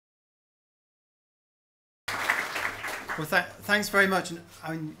Well, thanks very much. And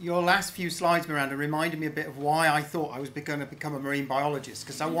I mean, your last few slides, Miranda, reminded me a bit of why I thought I was going to become a marine biologist,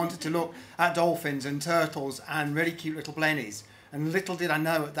 because I wanted to look at dolphins and turtles and really cute little blennies. And little did I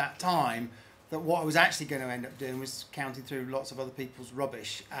know at that time that what I was actually going to end up doing was counting through lots of other people's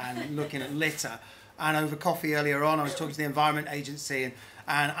rubbish and looking at litter. And over coffee earlier on, I was talking to the Environment Agency,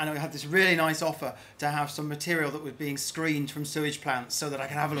 and I had this really nice offer to have some material that was being screened from sewage plants so that I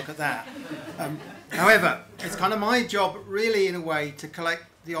could have a look at that. However, it's kind of my job, really, in a way, to collect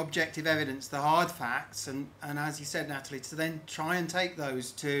the objective evidence, the hard facts, and as you said, Natalie, to then try and take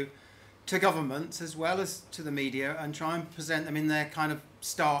those to governments as well as to the media and try and present them in their kind of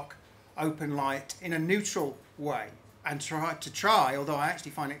stark, open light in a neutral way, and try, although I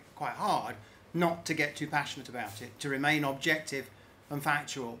actually find it quite hard, not to get too passionate about it, to remain objective and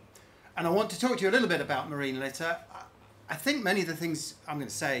factual. And I want to talk to you a little bit about marine litter. I think many of the things I'm going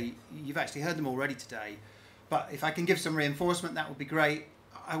to say, you've actually heard them already today, but if I can give some reinforcement, that would be great.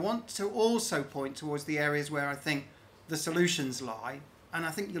 I want to also point towards the areas where I think the solutions lie, and I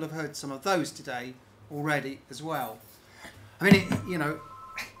think you'll have heard some of those today already as well. I mean,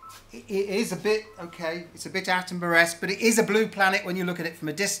 it is a bit, okay, it's a bit Attenborough-esque, but it is a blue planet when you look at it from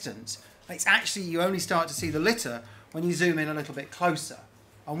a distance. It's actually, you only start to see the litter when you zoom in a little bit closer.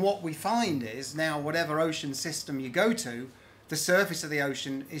 And what we find is now, whatever ocean system you go to, the surface of the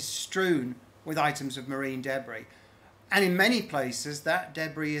ocean is strewn with items of marine debris. And in many places, that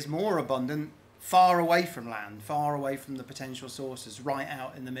debris is more abundant far away from land, far away from the potential sources, right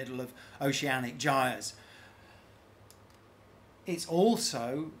out in the middle of oceanic gyres. It's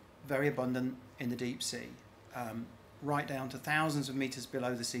also very abundant in the deep sea. Right down to thousands of meters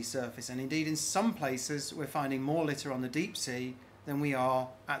below the sea surface. And indeed, in some places, we're finding more litter on the deep sea than we are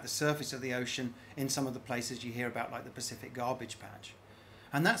at the surface of the ocean in some of the places you hear about, like the Pacific garbage patch.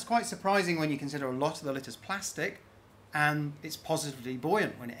 And that's quite surprising when you consider a lot of the litter's plastic, and it's positively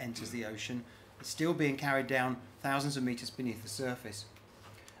buoyant when it enters the ocean. It's still being carried down thousands of meters beneath the surface.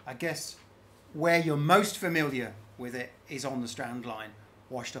 I guess where you're most familiar with it is on the strand line,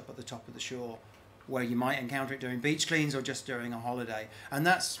 washed up at the top of the shore, where you might encounter it during beach cleans or just during a holiday. And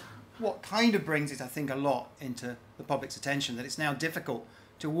that's what kind of brings it, I think, a lot into the public's attention, that it's now difficult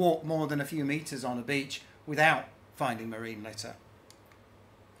to walk more than a few meters on a beach without finding marine litter.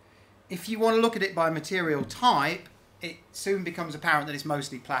 If you want to look at it by material type, it soon becomes apparent that it's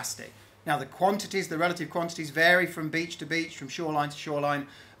mostly plastic. Now, the quantities, the relative quantities vary from beach to beach, from shoreline to shoreline,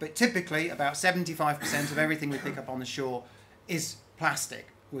 but typically about 75% of everything we pick up on the shore is plastic,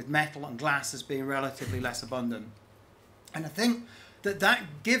 with metal and glass as being relatively less abundant. And I think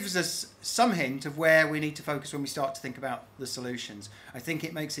that gives us some hint of where we need to focus when we start to think about the solutions. I think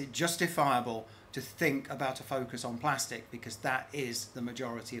it makes it justifiable to think about a focus on plastic, because that is the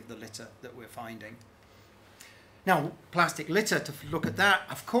majority of the litter that we're finding. Now, plastic litter, to look at that,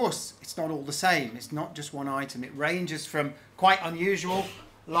 of course, it's not all the same. It's not just one item. It ranges from quite unusual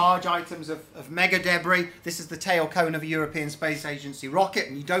large items of mega debris. This is the tail cone of a European Space Agency rocket,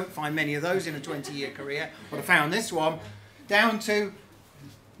 and you don't find many of those in a 20-year career, but I found this one, down to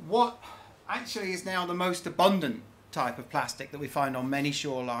what actually is now the most abundant type of plastic that we find on many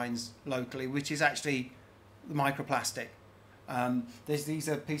shorelines locally, which is actually the microplastic. These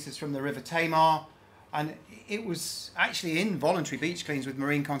are pieces from the River Tamar, and it was actually in voluntary beach cleans with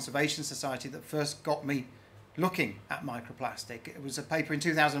Marine Conservation Society that first got me looking at microplastic. It was a paper in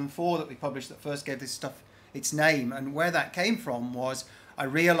 2004 that we published that first gave this stuff its name, and where that came from was I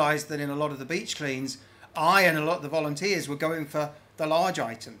realised that in a lot of the beach cleans, I and a lot of the volunteers were going for the large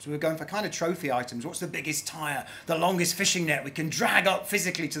items. We were going for kind of trophy items. What's the biggest tyre, the longest fishing net we can drag up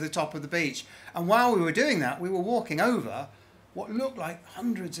physically to the top of the beach? And while we were doing that, we were walking over what looked like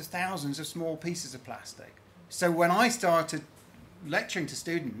hundreds of thousands of small pieces of plastic. So when I started lecturing to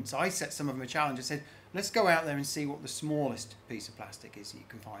students, I set some of them a challenge. I said, let's go out there and see what the smallest piece of plastic is you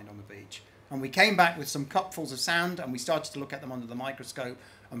can find on the beach. And we came back with some cupfuls of sand, and we started to look at them under the microscope.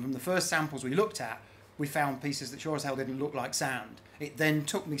 And from the first samples we looked at, we found pieces that sure as hell didn't look like sand. It then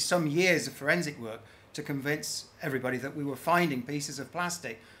took me some years of forensic work to convince everybody that we were finding pieces of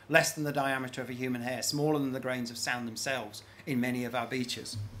plastic less than the diameter of a human hair, smaller than the grains of sand themselves in many of our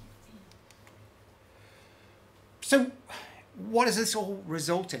beaches. So what does this all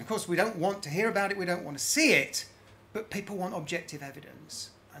result in? Of course, we don't want to hear about it, we don't want to see it, but people want objective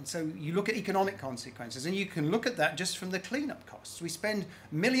evidence. And so you look at economic consequences, and you can look at that just from the cleanup costs. We spend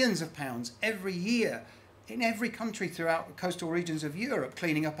millions of pounds every year in every country throughout the coastal regions of Europe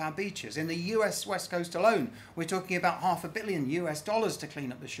cleaning up our beaches. In the US West Coast alone, we're talking about $500 million US to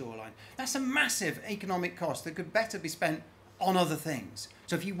clean up the shoreline. That's a massive economic cost that could better be spent on other things.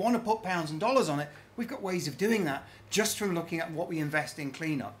 So if you want to put pounds and dollars on it, we've got ways of doing that just from looking at what we invest in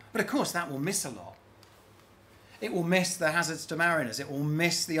cleanup. But of course, that will miss a lot. It will miss the hazards to mariners. It will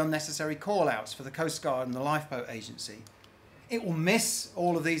miss the unnecessary call-outs for the Coast Guard and the Lifeboat Agency. It will miss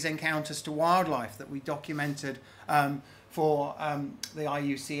all of these encounters to wildlife that we documented for the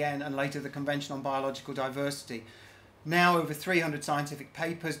IUCN and later the Convention on Biological Diversity. Now over 300 scientific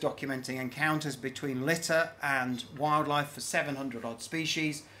papers documenting encounters between litter and wildlife for 700 odd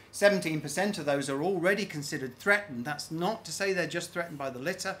species. 17% of those are already considered threatened. That's not to say they're just threatened by the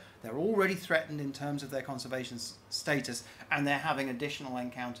litter. They're already threatened in terms of their conservation status, and they're having additional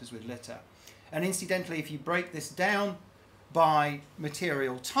encounters with litter. And incidentally, if you break this down by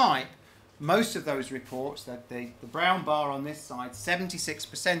material type, most of those reports, the brown bar on this side,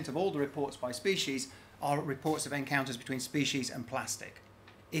 76% of all the reports by species are reports of encounters between species and plastic.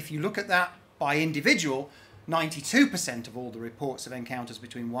 If you look at that by individual, 92% of all the reports of encounters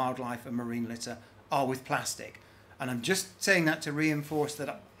between wildlife and marine litter are with plastic. And I'm just saying that to reinforce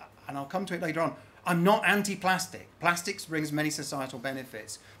that, and I'll come to it later on, I'm not anti-plastic. Plastics brings many societal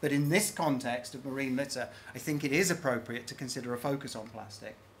benefits, but in this context of marine litter, I think it is appropriate to consider a focus on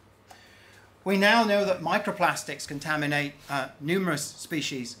plastic. We now know that microplastics contaminate numerous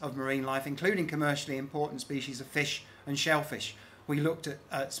species of marine life, including commercially important species of fish and shellfish. We looked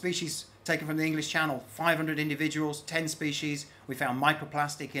at species taken from the English Channel, 500 individuals, 10 species. We found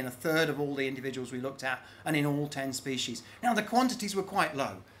microplastic in a third of all the individuals we looked at and in all 10 species. Now, the quantities were quite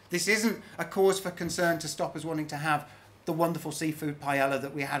low. This isn't a cause for concern to stop us wanting to have the wonderful seafood paella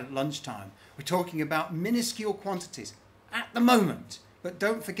that we had at lunchtime. We're talking about minuscule quantities at the moment. But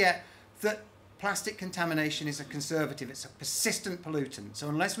don't forget that plastic contamination is a conservative. It's a persistent pollutant. So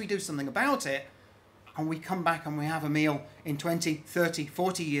unless we do something about it, and we come back and we have a meal in 20, 30,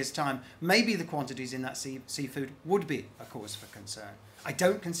 40 years' time, maybe the quantities in that seafood would be a cause for concern. I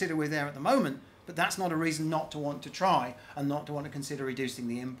don't consider we're there at the moment, but that's not a reason not to want to try and not to want to consider reducing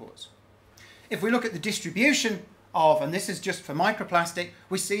the inputs. If we look at the distribution of, and this is just for microplastic,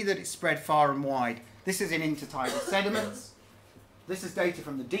 we see that it's spread far and wide. This is in intertidal sediments. This is data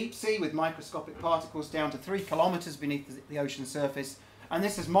from the deep sea with microscopic particles down to 3 kilometers beneath the ocean surface. And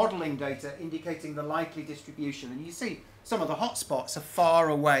this is modelling data indicating the likely distribution. And you see some of the hotspots are far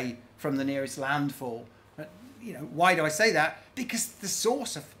away from the nearest landfall. You know, why do I say that? Because the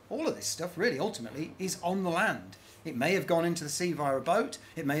source of all of this stuff really ultimately is on the land. It may have gone into the sea via a boat,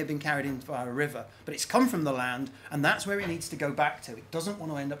 it may have been carried in via a river, but it's come from the land, and that's where it needs to go back to. It doesn't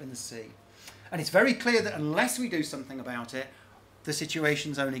want to end up in the sea. And it's very clear that unless we do something about it, the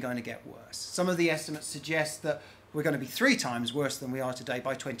situation's only going to get worse. Some of the estimates suggest that we're going to be 3 times worse than we are today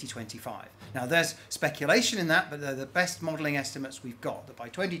by 2025. Now, there's speculation in that, but they're the best modelling estimates we've got, that by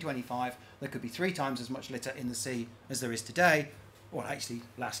 2025, there could be 3 times as much litter in the sea as there is today, or actually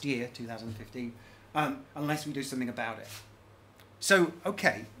last year, 2015, unless we do something about it. So,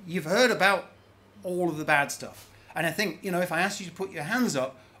 okay, you've heard about all of the bad stuff. And I think, you know, if I asked you to put your hands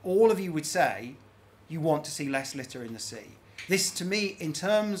up, all of you would say you want to see less litter in the sea. This, to me, in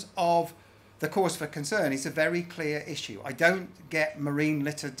terms of the cause for concern, is a very clear issue. I don't get marine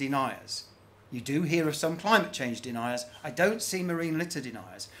litter deniers. You do hear of some climate change deniers. I don't see marine litter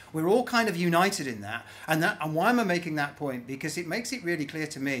deniers. We're all kind of united in that. And why am I making that point? Because it makes it really clear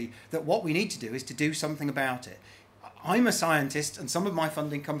to me that what we need to do is to do something about it. I'm a scientist, and some of my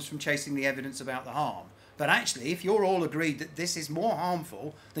funding comes from chasing the evidence about the harm. But actually, if you're all agreed that this is more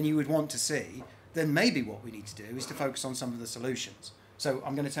harmful than you would want to see, then maybe what we need to do is to focus on some of the solutions. So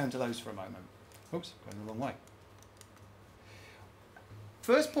I'm going to turn to those for a moment. Oops, going the wrong way.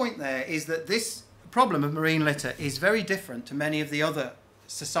 First point there is that this problem of marine litter is very different to many of the other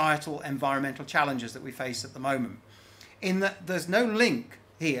societal environmental challenges that we face at the moment, in that there's no link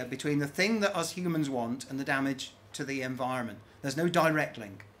here between the thing that us humans want and the damage to the environment. There's no direct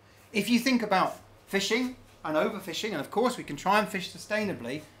link. If you think about fishing and overfishing, and of course we can try and fish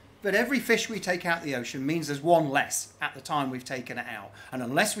sustainably, but every fish we take out of the ocean means there's one less at the time we've taken it out. And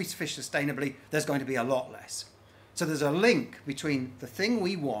unless we fish sustainably, there's going to be a lot less. So there's a link between the thing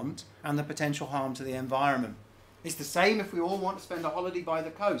we want and the potential harm to the environment. It's the same if we all want to spend a holiday by the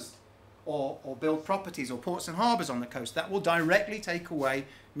coast or build properties or ports and harbours on the coast. That will directly take away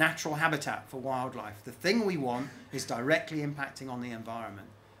natural habitat for wildlife. The thing we want is directly impacting on the environment.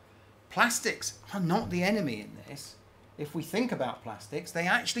 Plastics are not the enemy in this. If we think about plastics, they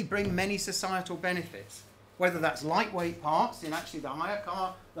actually bring many societal benefits, whether that's lightweight parts in actually the hire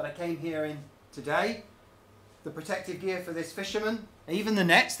car that I came here in today, the protective gear for this fisherman, even the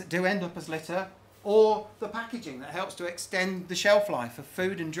nets that do end up as litter, or the packaging that helps to extend the shelf life of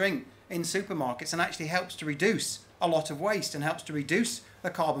food and drink in supermarkets and actually helps to reduce a lot of waste and helps to reduce the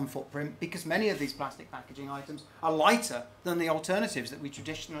carbon footprint, because many of these plastic packaging items are lighter than the alternatives that we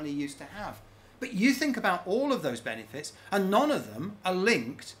traditionally used to have. But you think about all of those benefits and none of them are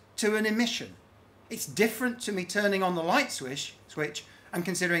linked to an emission. It's different to me turning on the light switch and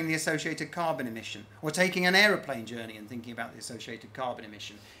considering the associated carbon emission, or taking an aeroplane journey and thinking about the associated carbon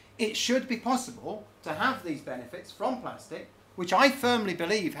emission. It should be possible to have these benefits from plastic, which I firmly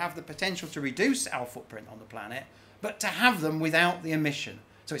believe have the potential to reduce our footprint on the planet, but to have them without the emission.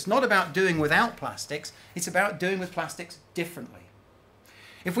 So it's not about doing without plastics, it's about doing with plastics differently.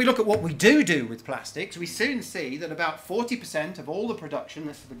 If we look at what we do with plastics, we soon see that about 40% of all the production,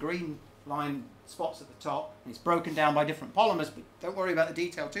 that's the green line spots at the top, and it's broken down by different polymers, but don't worry about the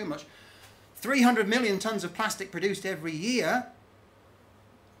detail too much. 300 million tons of plastic produced every year.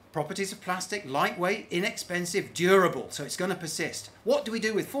 Properties of plastic: lightweight, inexpensive, durable, so it's going to persist. What do we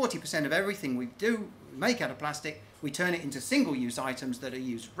do with 40% of everything we make out of plastic? We turn it into single-use items that are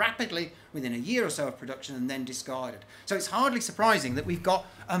used rapidly within a year or so of production and then discarded. So it's hardly surprising that we've got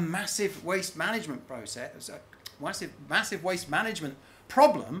a massive waste management process, a massive waste management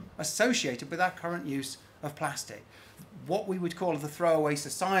problem associated with our current use of plastic. What we would call the throwaway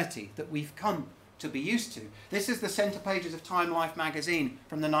society that we've come to be used to. This is the centre pages of Time Life magazine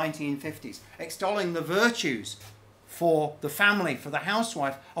from the 1950s, extolling the virtues for the family, for the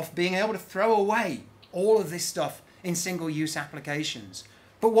housewife, of being able to throw away all of this stuff in single-use applications.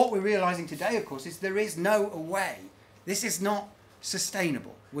 But what we're realising today, of course, is there is no way. This is not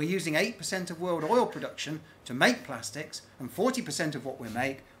sustainable. We're using 8% of world oil production to make plastics, and 40% of what we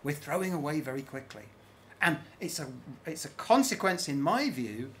make we're throwing away very quickly. And it's a consequence, in my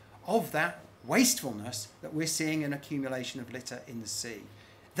view, of that wastefulness that we're seeing an accumulation of litter in the sea.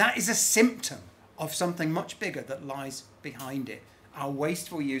 That is a symptom of something much bigger that lies behind it. Our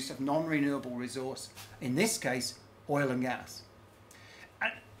wasteful use of non-renewable resource, in this case, oil and gas.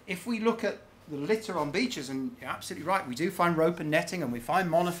 And if we look at the litter on beaches, and you're absolutely right, we do find rope and netting and we find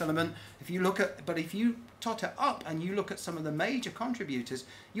monofilament. If you tot it up and you look at some of the major contributors,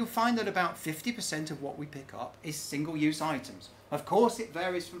 you'll find that about 50% of what we pick up is single-use items. Of course, it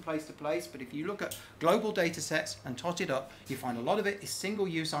varies from place to place, but if you look at global data sets and tot it up, you find a lot of it is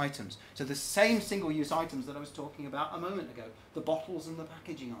single-use items. So the same single-use items that I was talking about a moment ago, the bottles and the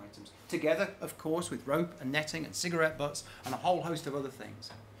packaging items, together, of course, with rope and netting and cigarette butts and a whole host of other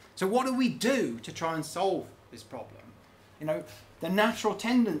things. So what do we do to try and solve this problem? You know, the natural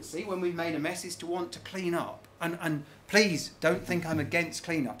tendency when we've made a mess is to want to clean up. And please don't think I'm against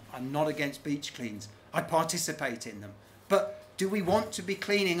cleanup. I'm not against beach cleans. I participate in them. But do we want to be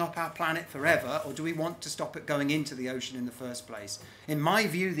cleaning up our planet forever, or do we want to stop it going into the ocean in the first place? In my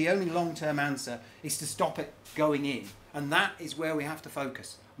view, the only long-term answer is to stop it going in. And that is where we have to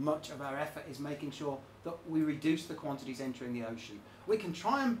focus. Much of our effort is making sure that we reduce the quantities entering the ocean. We can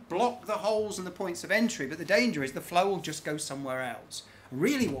try and block the holes and the points of entry, but the danger is the flow will just go somewhere else.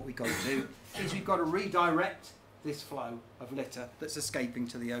 Really what we've got to do is we've got to redirect this flow of litter that's escaping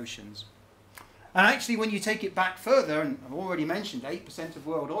to the oceans. And actually, when you take it back further, and I've already mentioned 8% of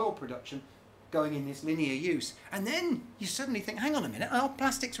world oil production going in this linear use, and then you suddenly think, hang on a minute, are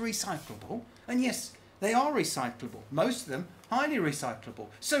plastics recyclable? And yes, they are recyclable. Most of them highly recyclable.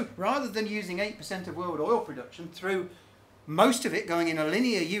 So rather than using 8% of world oil production through most of it going in a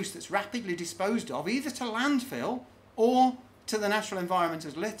linear use that's rapidly disposed of, either to landfill or to the natural environment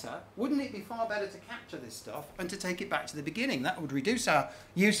as litter, wouldn't it be far better to capture this stuff and to take it back to the beginning? That would reduce our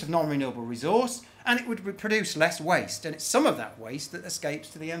use of non-renewable resource, and it would produce less waste, and it's some of that waste that escapes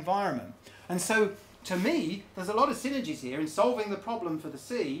to the environment. And so, to me, there's a lot of synergies here in solving the problem for the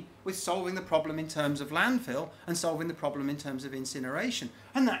sea with solving the problem in terms of landfill and solving the problem in terms of incineration.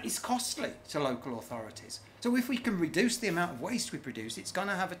 And that is costly to local authorities. So if we can reduce the amount of waste we produce, it's going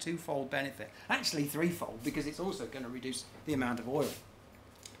to have a twofold benefit. Actually threefold, because it's also going to reduce the amount of oil.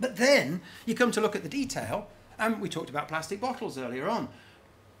 But then you come to look at the detail, and we talked about plastic bottles earlier on.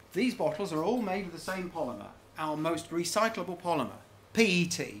 These bottles are all made of the same polymer, our most recyclable polymer,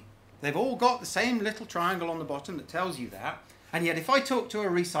 PET. They've all got the same little triangle on the bottom that tells you that. And yet if I talk to a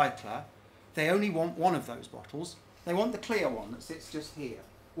recycler, they only want one of those bottles. They want the clear one that sits just here.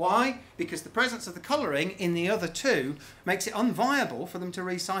 Why? Because the presence of the colouring in the other two makes it unviable for them to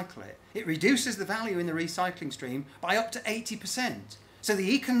recycle it. It reduces the value in the recycling stream by up to 80%. So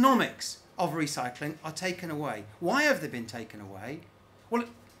the economics of recycling are taken away. Why have they been taken away? Well,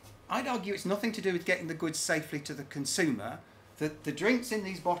 I'd argue it's nothing to do with getting the goods safely to the consumer. The drinks in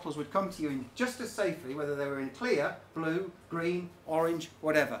these bottles would come to you in just as safely, whether they were in clear, blue, green, orange,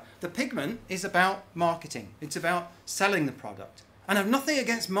 whatever. The pigment is about marketing. It's about selling the product. And I've nothing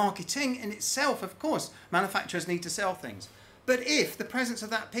against marketing in itself, of course. Manufacturers need to sell things. But if the presence of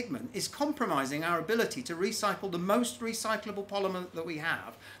that pigment is compromising our ability to recycle the most recyclable polymer that we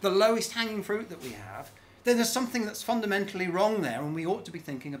have, the lowest hanging fruit that we have, then there's something that's fundamentally wrong there, and we ought to be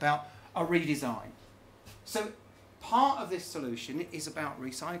thinking about a redesign. So part of this solution is about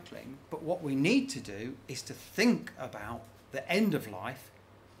recycling, but what we need to do is to think about the end of life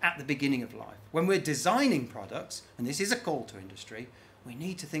at the beginning of life. When we're designing products, and this is a call to industry, we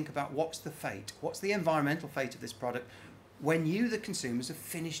need to think about what's the fate, what's the environmental fate of this product when you, the consumers, have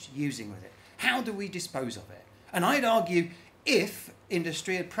finished using with it. How do we dispose of it? And I'd argue if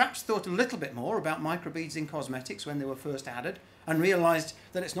industry had perhaps thought a little bit more about microbeads in cosmetics when they were first added and realised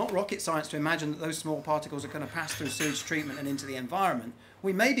that it's not rocket science to imagine that those small particles are going to pass through sewage treatment and into the environment,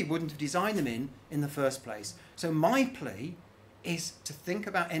 we maybe wouldn't have designed them in the first place. So my plea is to think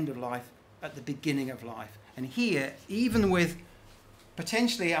about end of life at the beginning of life. And here, even with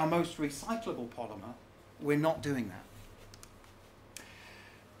potentially our most recyclable polymer, we're not doing that.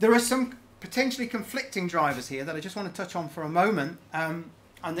 There are some potentially conflicting drivers here that I just want to touch on for a moment.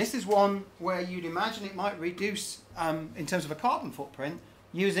 And this is one where you'd imagine it might reduce, in terms of a carbon footprint,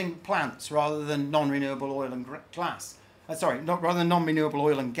 using plants rather than non-renewable oil and gas. Rather than non-renewable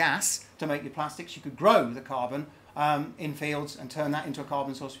oil and gas to make your plastics, you could grow the carbon in fields and turn that into a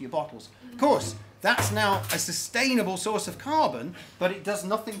carbon source for your bottles. Of course, that's now a sustainable source of carbon, but it does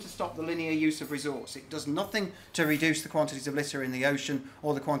nothing to stop the linear use of resource. It does nothing to reduce the quantities of litter in the ocean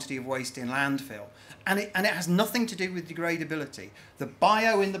or the quantity of waste in landfill. And it has nothing to do with degradability. The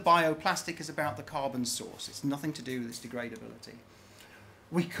bio in the bioplastic is about the carbon source. It's nothing to do with its degradability.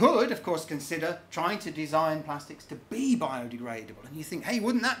 We could, of course, consider trying to design plastics to be biodegradable. And you think, hey,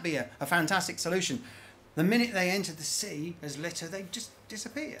 wouldn't that be a fantastic solution? The minute they enter the sea as litter, they just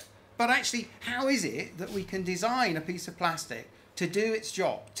disappear. But actually, how is it that we can design a piece of plastic to do its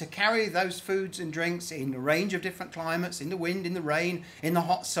job, to carry those foods and drinks in a range of different climates, in the wind, in the rain, in the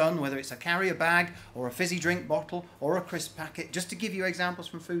hot sun, whether it's a carrier bag or a fizzy drink bottle or a crisp packet, just to give you examples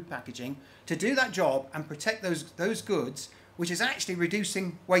from food packaging, to do that job and protect those goods, which is actually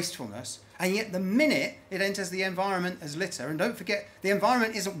reducing wastefulness, and yet the minute it enters the environment as litter, and don't forget, the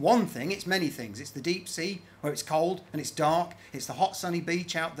environment isn't one thing, it's many things. It's the deep sea, where it's cold and it's dark, it's the hot sunny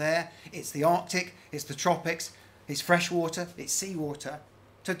beach out there, it's the Arctic, it's the tropics, it's fresh water, it's seawater.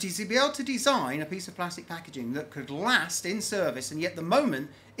 So to be able to design a piece of plastic packaging that could last in service, and yet the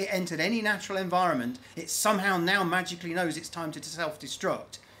moment it entered any natural environment, it somehow now magically knows it's time to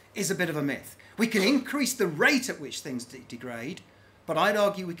self-destruct, is a bit of a myth. We can increase the rate at which things degrade, but I'd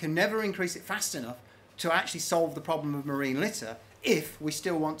argue we can never increase it fast enough to actually solve the problem of marine litter if we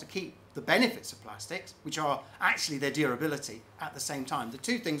still want to keep the benefits of plastics, which are actually their durability, at the same time. The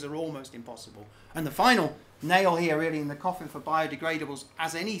two things are almost impossible. And the final nail here really in the coffin for biodegradables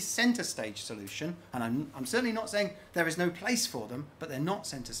as any centre stage solution, and I'm certainly not saying there is no place for them, but they're not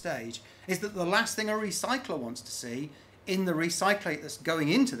centre stage, is that the last thing a recycler wants to see in the recyclate that's going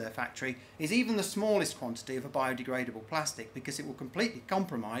into their factory is even the smallest quantity of a biodegradable plastic, because it will completely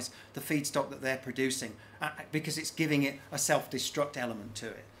compromise the feedstock that they're producing, because it's giving it a self-destruct element to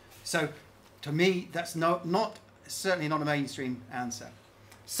it. So to me, that's certainly not a mainstream answer.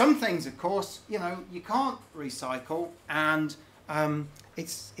 Some things, of course, you can't recycle, and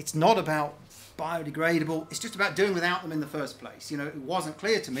it's not about biodegradable, it's just about doing without them in the first place. It wasn't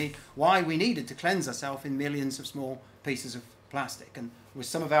clear to me why we needed to cleanse ourselves in millions of small pieces of plastic, and with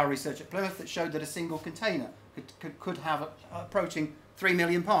some of our research at Plymouth that showed that a single container could have approaching 3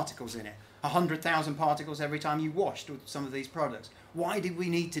 million particles in it, 100,000 particles every time you washed with some of these products. Why did we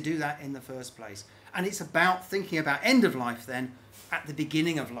need to do that in the first place? And it's about thinking about end of life then at the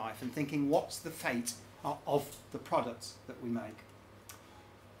beginning of life, and thinking what's the fate of the products that we make.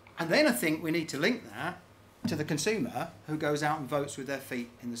 And then I think we need to link that to the consumer who goes out and votes with their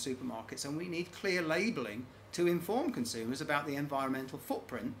feet in the supermarkets, and we need clear labelling to inform consumers about the environmental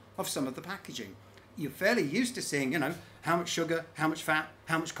footprint of some of the packaging. You're fairly used to seeing, how much sugar, how much fat,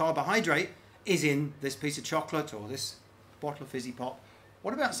 how much carbohydrate is in this piece of chocolate or this bottle of fizzy pop.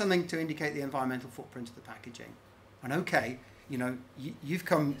 What about something to indicate the environmental footprint of the packaging? And okay, you've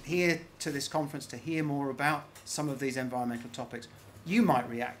come here to this conference to hear more about some of these environmental topics. You might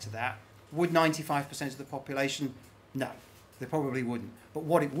react to that. Would 95% of the population? No, they probably wouldn't. But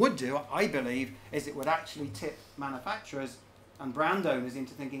what it would do, I believe, is it would actually tip manufacturers and brand owners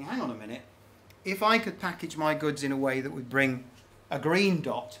into thinking, hang on a minute, if I could package my goods in a way that would bring a green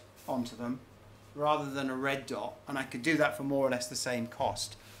dot onto them rather than a red dot, and I could do that for more or less the same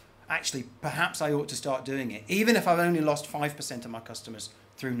cost, actually, perhaps I ought to start doing it, even if I've only lost 5% of my customers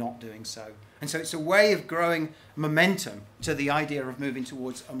through not doing so. And so it's a way of growing momentum to the idea of moving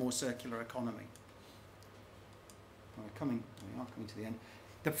towards a more circular economy. We are coming to the end.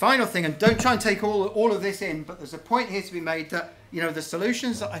 The final thing, and don't try and take all of this in, but there's a point here to be made that, you know, the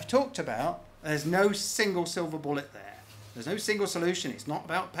solutions that I've talked about, there's no single silver bullet there. There's no single solution. It's not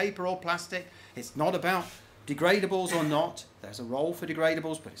about paper or plastic. It's not about degradables or not. There's a role for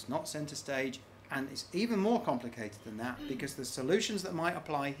degradables, but it's not centre stage. And it's even more complicated than that, because the solutions that might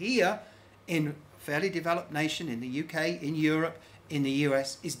apply here in a fairly developed nation, in the UK, in Europe, in the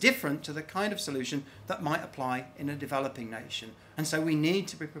US, is different to the kind of solution that might apply in a developing nation. And so we need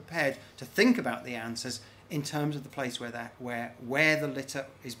to be prepared to think about the answers in terms of the place where the litter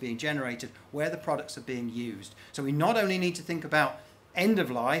is being generated, where the products are being used. So we not only need to think about end of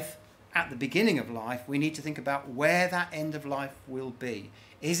life at the beginning of life, we need to think about where that end of life will be.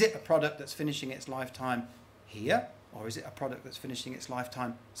 Is it a product that's finishing its lifetime here, or is it a product that's finishing its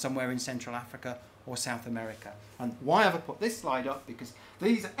lifetime somewhere in Central Africa or South America? And why have I put this slide up? Because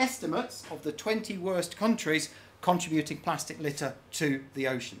these are estimates of the 20 worst countries contributing plastic litter to the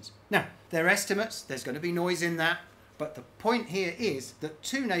oceans. Now, they're estimates, there's going to be noise in that, but the point here is that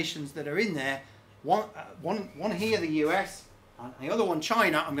two nations that are in there, one here, the US, and the other one,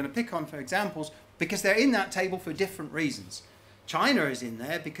 China, I'm going to pick on for examples, because they're in that table for different reasons. China is in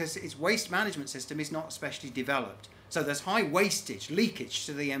there because its waste management system is not especially developed. So there's high wastage, leakage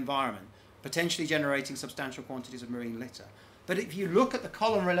to the environment, potentially generating substantial quantities of marine litter. But if you look at the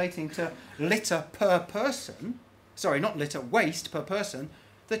column relating to litter per person, sorry, not litter, waste per person,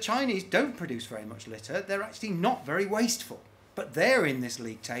 the Chinese don't produce very much litter. They're actually not very wasteful. But they're in this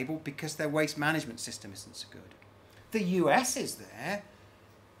league table because their waste management system isn't so good. The US is there.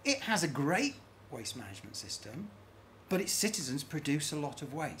 It has a great waste management system, but its citizens produce a lot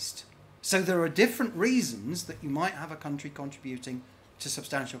of waste. So there are different reasons that you might have a country contributing to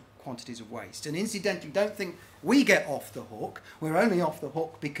substantial quantities of waste. And incidentally, don't think we get off the hook. We're only off the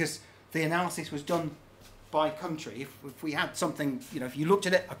hook because the analysis was done by country. If we had something, you know, if you looked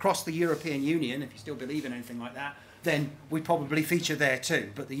at it across the European Union, if you still believe in anything like that, then we'd probably feature there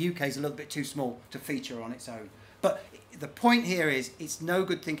too. But the UK is a little bit too small to feature on its own. But the point here is it's no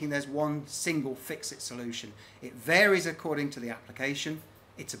good thinking there's one single fix-it solution. It varies according to the application.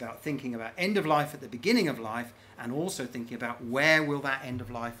 It's about thinking about end of life at the beginning of life, and also thinking about where will that end of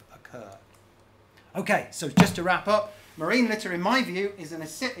life occur. Okay, so just to wrap up, marine litter, in my view, it's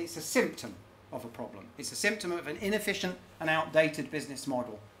a symptom of a problem. It's a symptom of an inefficient and outdated business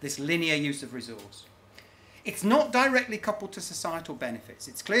model, this linear use of resource. It's not directly coupled to societal benefits.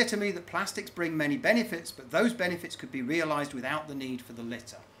 It's clear to me that plastics bring many benefits, but those benefits could be realised without the need for the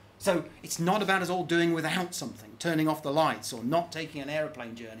litter. So it's not about us all doing without something, turning off the lights or not taking an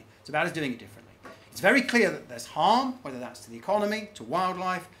aeroplane journey. It's about us doing it differently. It's very clear that there's harm, whether that's to the economy, to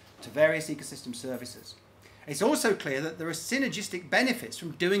wildlife, to various ecosystem services. It's also clear that there are synergistic benefits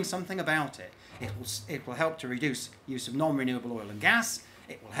from doing something about it. It will help to reduce use of non-renewable oil and gas.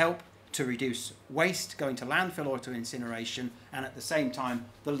 It will help to reduce waste going to landfill or to incineration, and at the same time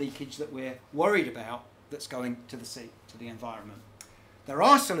the leakage that we're worried about that's going to the sea, to the environment. There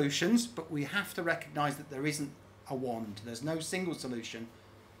are solutions, but we have to recognise that there isn't a wand. There's no single solution.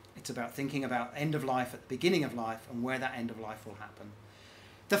 It's about thinking about end of life at the beginning of life and where that end of life will happen.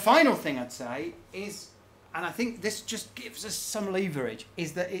 The final thing I'd say is, and I think this just gives us some leverage,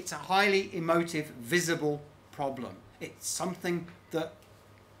 is that it's a highly emotive, visible problem. It's something that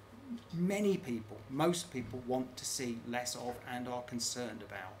many people, most people, want to see less of and are concerned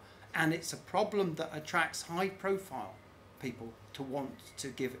about. And it's a problem that attracts high-profile people to want to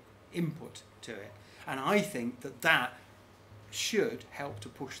give input to it. And I think that that should help to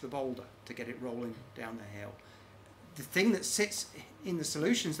push the boulder to get it rolling down the hill. The thing that sits in the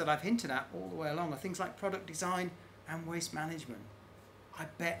solutions that I've hinted at all the way along are things like product design and waste management. I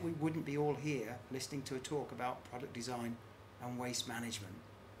bet we wouldn't be all here listening to a talk about product design and waste management.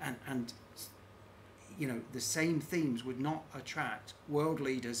 And you know, the same themes would not attract world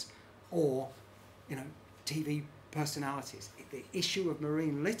leaders or, you know, TV personalities. The issue of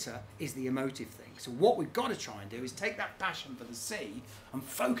marine litter is the emotive thing. So what we've got to try and do is take that passion for the sea and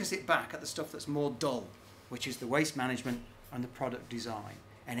focus it back at the stuff that's more dull, which is the waste management and the product design.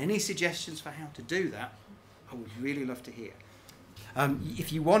 And any suggestions for how to do that, I would really love to hear.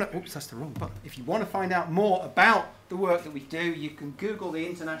 If you want to, oops, that's the wrong button. If you want to find out more about the work that we do, you can Google the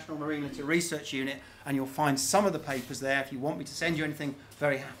International Marine Litter Research Unit and you'll find some of the papers there. If you want me to send you anything,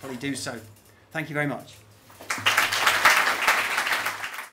 very happily do so. Thank you very much.